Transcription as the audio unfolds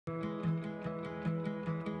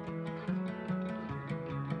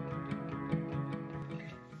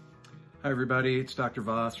Hi everybody, it's Dr.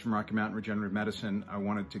 Vass from Rocky Mountain Regenerative Medicine. I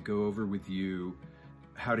wanted to go over with you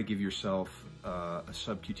how to give yourself a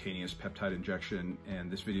subcutaneous peptide injection,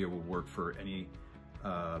 and this video will work for any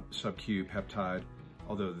SubQ peptide,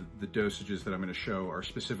 although the dosages that I'm going to show are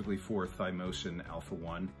specifically for Thymosin Alpha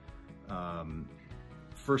 1.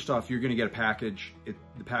 First off, you're going to get a package.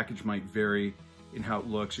 The package might vary in how it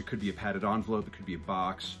looks. It could be a padded envelope, it could be a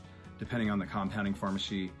box, depending on the compounding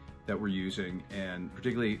pharmacy that we're using, and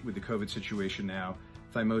particularly with the COVID situation now,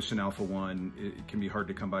 Thymosin Alpha 1, it can be hard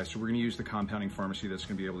to come by. So we're going to use the compounding pharmacy that's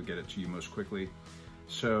going to be able to get it to you most quickly.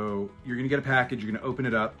 So you're going to get a package, you're going to open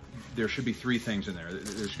it up. There should be three things in there.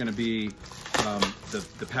 There's going to be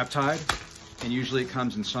the peptide, and usually it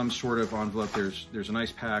comes in some sort of envelope. There's an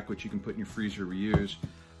ice pack, which you can put in your freezer, reuse.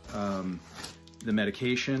 The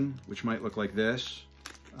medication, which might look like this.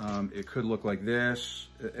 It could look like this,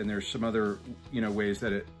 and there's some other ways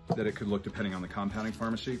that it could look depending on the compounding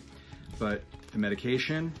pharmacy. But the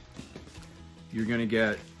medication, you're going to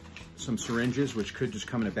get some syringes, which could just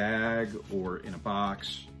come in a bag or in a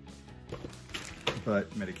box. But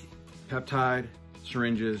peptide,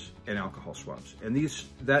 syringes, and alcohol swabs, and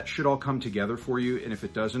that should all come together for you. And if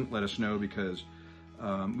it doesn't, let us know, because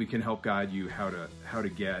we can help guide you how to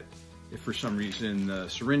get. If for some reason the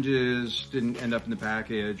syringes didn't end up in the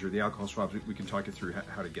package or the alcohol swabs, we can talk you through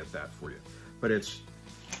how to get that for you. But it's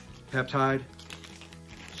peptide,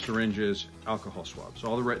 syringes, alcohol swabs.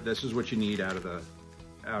 This is what you need out of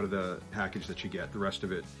the package that you get. The rest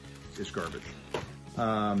of it is garbage.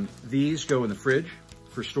 These go in the fridge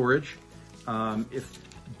for storage.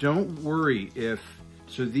 Don't worry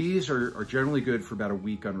so these are generally good for about a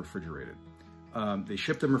week unrefrigerated. They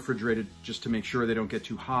ship them refrigerated just to make sure they don't get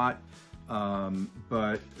too hot.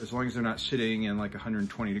 But as long as they're not sitting in like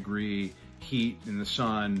 120 degree heat in the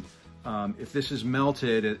sun, if this is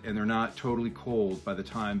melted and they're not totally cold by the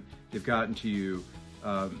time they've gotten to you,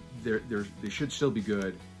 they should still be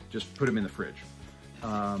good. Just put them in the fridge.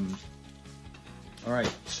 All right,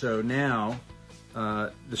 so now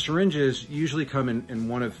the syringes usually come in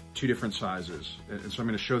one of two different sizes. And so I'm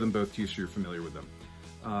going to show them both to you so you're familiar with them.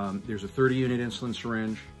 There's a 30 unit insulin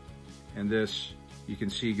syringe, and this you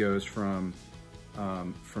can see goes from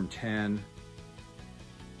 10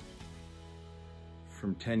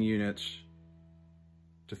 units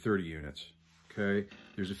to 30 units, okay?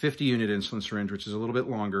 There's a 50 unit insulin syringe, which is a little bit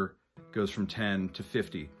longer, goes from 10 to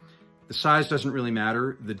 50. The size doesn't really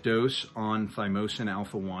matter. The dose on Thymosin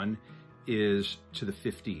Alpha 1 is to the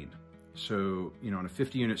 15. So, on a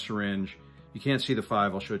 50 unit syringe, you can't see the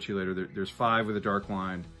 5, I'll show it to you later. There's 5 with a dark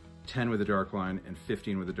line, 10 with a dark line, and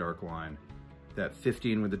 15 with a dark line. That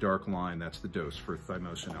 15 with the dark line, that's the dose for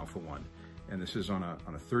Thymosin Alpha 1. And this is on a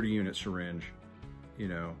 30 unit syringe,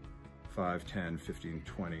 5, 10, 15,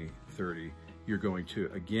 20, 30. You're going to,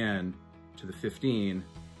 again, to the 15,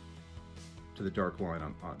 to the dark line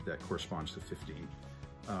that corresponds to 15.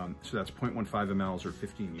 So that's 0.15 mLs or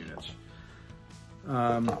 15 units.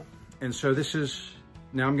 And so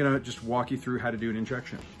now I'm gonna just walk you through how to do an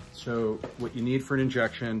injection. So what you need for an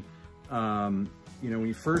injection, when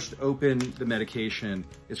you first open the medication,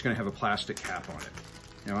 it's gonna have a plastic cap on it.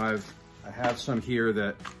 I have some here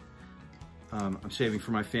that I'm saving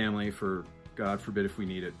for my family for God forbid if we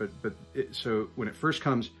need it. So when it first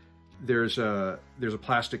comes, there's a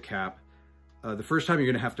plastic cap. The first time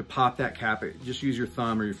you're gonna have to pop that cap. Just use your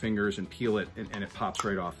thumb or your fingers and peel it, and it pops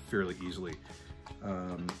right off fairly easily.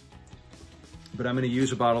 But I'm going to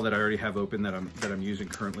use a bottle that I already have open that I'm using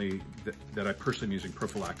currently, that I personally am using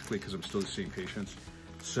prophylactically because I'm still seeing patients.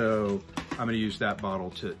 So I'm going to use that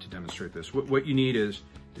bottle to demonstrate this. What you need is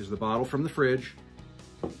the bottle from the fridge,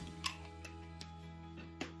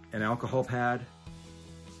 an alcohol pad,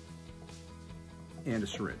 and a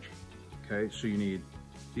syringe. Okay, so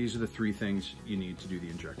these are the three things you need to do the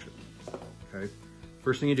injection. Okay,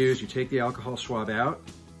 first thing you do is you take the alcohol swab out,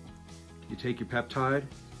 you take your peptide,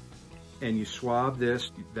 and you swab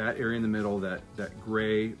that area in the middle, that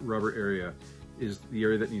gray rubber area is the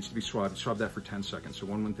area that needs to be swabbed. Swab that for 10 seconds. So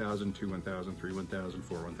 1, 1,000, 2, 1,000, 3, 1,000,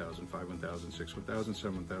 4, 1,000, 5, 1,000, 6, 1,000,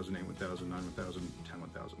 7, 1,000, 8, 1,000, 9, 1,000, 10,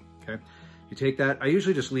 1,000, okay? You take that, I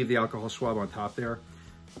usually just leave the alcohol swab on top there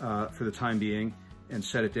for the time being and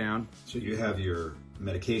set it down. So you have your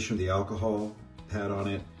medication, the alcohol pad on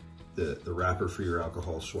it, the wrapper for your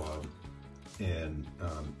alcohol swab, and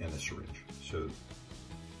the syringe. So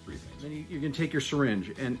 3 things. Then you can take your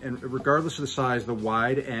syringe, and regardless of the size, the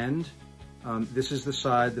wide end, this is the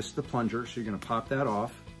side, this is the plunger, so you're gonna pop that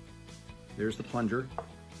off. There's the plunger.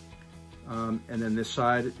 And then this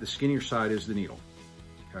side, the skinnier side, is the needle,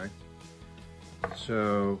 okay?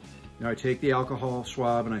 So now I take the alcohol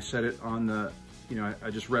swab and I set it on the I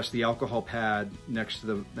just rest the alcohol pad next to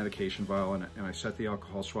the medication vial, and I set the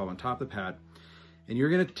alcohol swab on top of the pad. And you're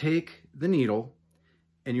gonna take the needle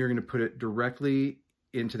and you're gonna put it directly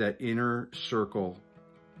into that inner circle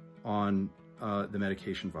on the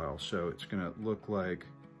medication vial. So it's gonna look like,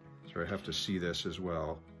 sorry, I have to see this as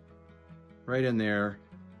well, right in there,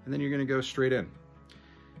 and then you're gonna go straight in.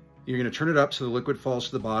 You're gonna turn it up so the liquid falls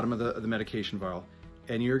to the bottom of the medication vial,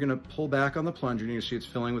 and you're gonna pull back on the plunger, and you see it's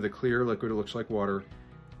filling with a clear liquid, it looks like water,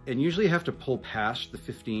 and usually you have to pull past the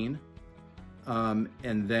 15,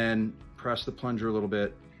 and then press the plunger a little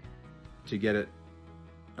bit to get it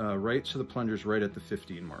right so the plunger's right at the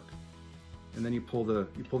 15 mark. And then you pull the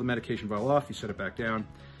medication vial off, you set it back down.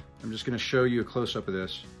 I'm just gonna show you a close-up of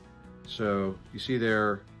this. So you see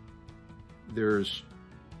there's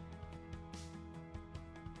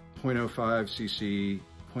 0.05 cc,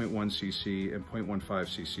 0.1 cc, and 0.15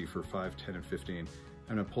 cc for 5, 10, and 15. I'm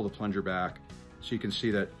gonna pull the plunger back so you can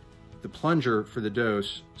see that the plunger for the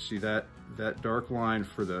dose, see that dark line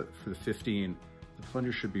for the 15, the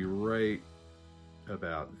plunger should be right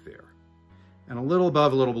about there. And a little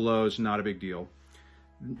above, a little below is not a big deal.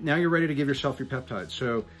 Now you're ready to give yourself your peptide.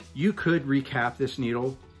 So you could recap this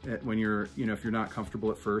needle when you're, if you're not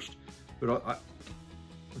comfortable at first, but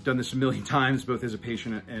I've done this a million times, both as a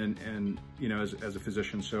patient and as a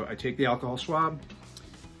physician. So I take the alcohol swab.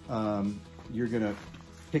 You're gonna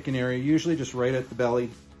pick an area, usually just right at the belly,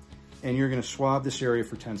 and you're gonna swab this area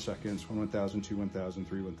for 10 seconds. 1, 1,000, 2, 1,000,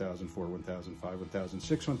 3, 1,000, 4, 1,000, 5, 1,000,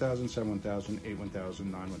 6, 1,000, 7, 1,000, 8,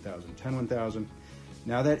 1,000, 9, 1,000, 10, 1,000.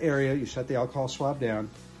 Now that area, you set the alcohol swab down.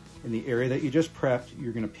 In the area that you just prepped,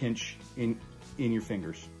 you're gonna pinch in your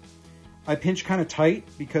fingers. I pinch kind of tight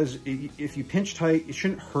because if you pinch tight, it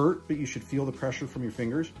shouldn't hurt, but you should feel the pressure from your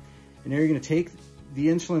fingers. And now you're gonna take the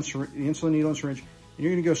insulin needle and syringe, and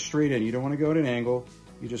you're gonna go straight in. You don't wanna go at an angle.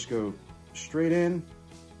 You just go straight in,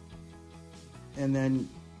 and then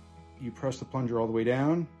you press the plunger all the way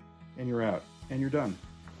down, and you're out, and you're done.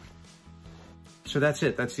 So that's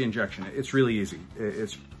it, that's the injection. It's really easy.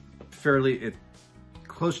 It's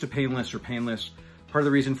close to painless or painless. Part of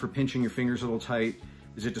the reason for pinching your fingers a little tight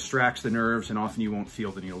is it distracts the nerves, and often you won't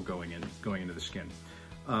feel the needle going into the skin.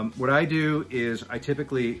 What I do is I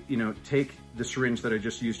typically, take the syringe that I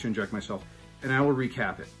just used to inject myself, and I will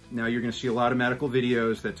recap it. Now you're gonna see a lot of medical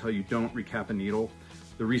videos that tell you don't recap a needle.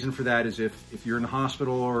 The reason for that is if you're in a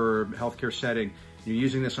hospital or healthcare setting, you're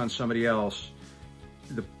using this on somebody else,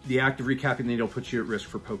 the act of recapping the needle puts you at risk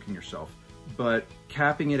for poking yourself. But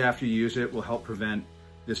capping it after you use it will help prevent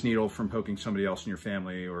this needle from poking somebody else in your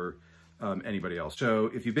family or anybody else.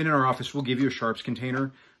 So if you've been in our office, we'll give you a sharps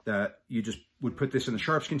container that you just would put this in the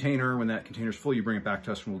sharps container. When that container's full, you bring it back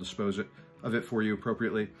to us and we'll dispose of it for you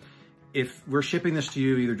appropriately. If we're shipping this to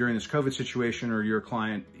you either during this COVID situation or you're a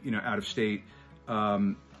client, out of state,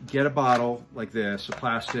 get a bottle like this, a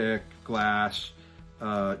plastic, glass,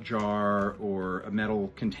 jar, or a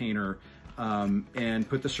metal container, and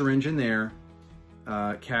put the syringe in there,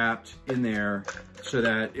 capped in there so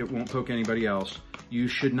that it won't poke anybody else. You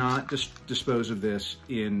should not dispose of this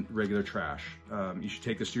in regular trash. You should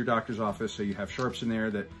take this to your doctor's office so you have sharps in there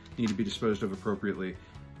that need to be disposed of appropriately.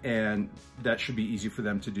 And that should be easy for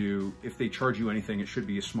them to do. If they charge you anything, it should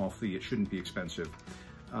be a small fee. It shouldn't be expensive.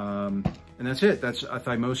 And that's it. That's a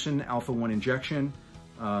Thymosin Alpha 1 injection.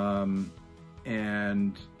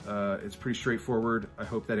 It's pretty straightforward. I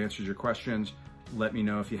hope that answers your questions. Let me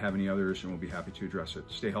know if you have any others and we'll be happy to address it.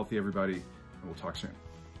 Stay healthy, everybody, and we'll talk soon.